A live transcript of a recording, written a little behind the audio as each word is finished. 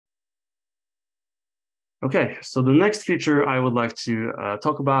Okay, so the next feature I would like to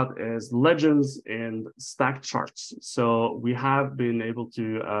talk about is legends and stacked charts. So we have been able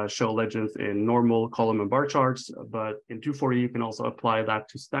to show legends in normal column and bar charts, but in 240, you can also apply that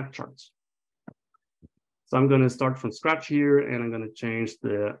to stacked charts. So I'm going to start from scratch here, and I'm going to change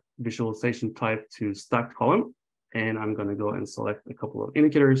the visualization type to stacked column. And I'm going to go and select a couple of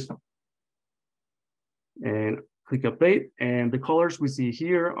indicators and click update. And the colors we see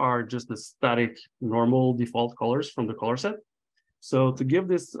here are just the static normal default colors from the color set. So to give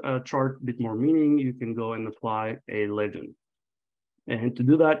this chart a bit more meaning, you can go and apply a legend. And to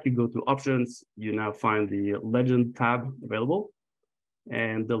do that, you go to options, you now find the legend tab available.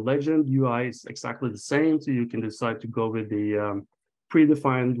 And the legend UI is exactly the same. So you can decide to go with the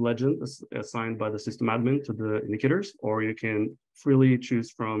predefined legend assigned by the system admin to the indicators, or you can freely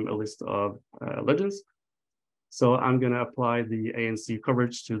choose from a list of legends. So I'm going to apply the ANC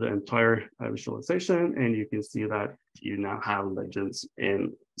coverage to the entire visualization, and you can see that you now have legends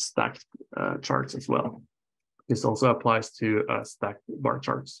in stacked charts as well. This also applies to stacked bar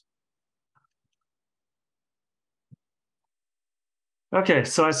charts. Okay,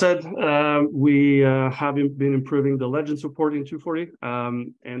 so I said we have been improving the legends report in 240,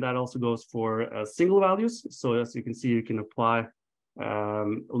 and that also goes for single values. So as you can see, you can apply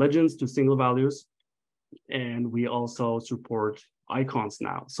legends to single values. And we also support icons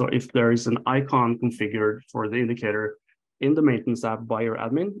now. So if there is an icon configured for the indicator in the maintenance app by your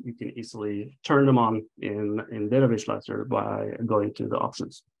admin, you can easily turn them on in Data Visualizer by going to the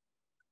options.